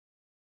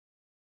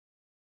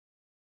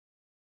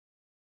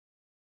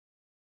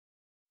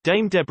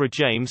Dame Deborah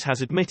James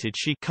has admitted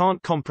she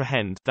can't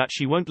comprehend that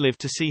she won't live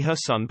to see her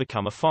son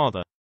become a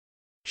father.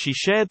 She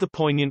shared the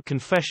poignant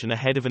confession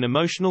ahead of an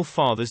emotional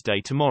Father's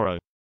Day tomorrow.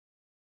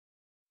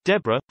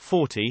 Deborah,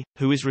 40,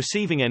 who is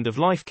receiving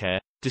end-of-life care,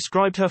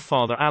 described her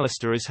father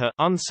Alistair as her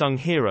unsung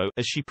hero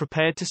as she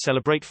prepared to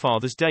celebrate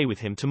Father's Day with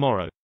him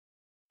tomorrow.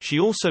 She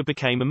also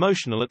became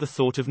emotional at the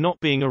thought of not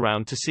being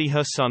around to see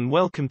her son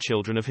welcome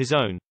children of his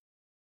own.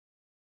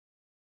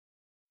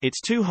 "It's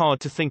too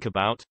hard to think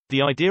about,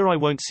 the idea I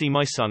won't see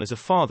my son as a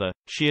father,"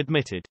 she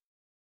admitted.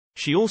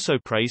 She also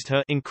praised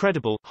her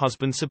incredible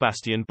husband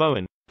Sebastian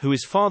Bowen, who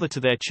is father to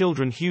their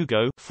children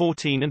Hugo,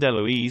 14, and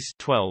Eloise,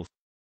 12.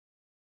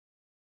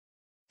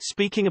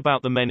 Speaking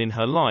about the men in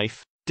her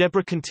life,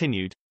 Deborah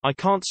continued, "I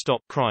can't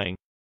stop crying.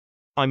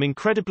 I'm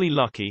incredibly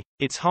lucky,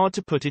 it's hard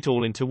to put it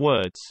all into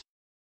words.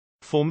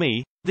 For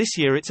me, this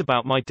year it's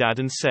about my dad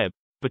and Seb,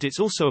 but it's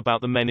also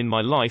about the men in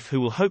my life who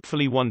will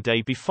hopefully one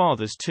day be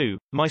fathers too,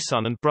 my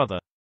son and brother.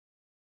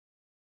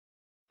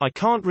 I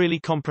can't really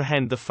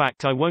comprehend the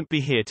fact I won't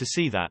be here to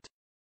see that.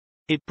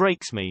 It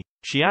breaks me."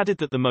 She added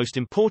that the most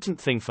important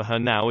thing for her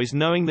now is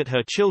knowing that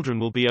her children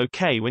will be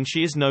okay when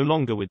she is no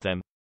longer with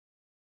them.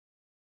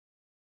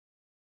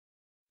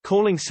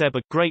 Calling Seb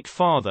a great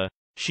father,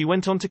 she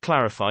went on to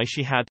clarify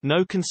she had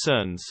no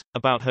concerns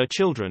about her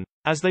children,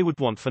 as they would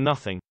want for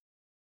nothing.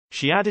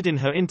 She added in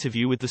her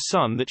interview with The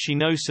Sun that she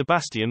knows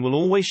Sebastian will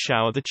always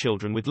shower the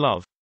children with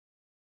love.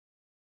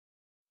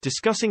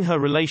 Discussing her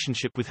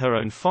relationship with her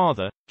own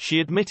father,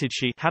 she admitted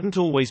she hadn't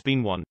always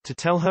been one to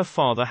tell her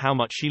father how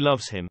much she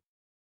loves him.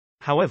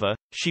 However,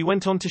 she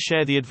went on to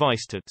share the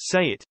advice to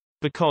say it,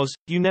 because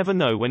you never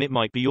know when it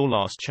might be your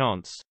last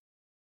chance.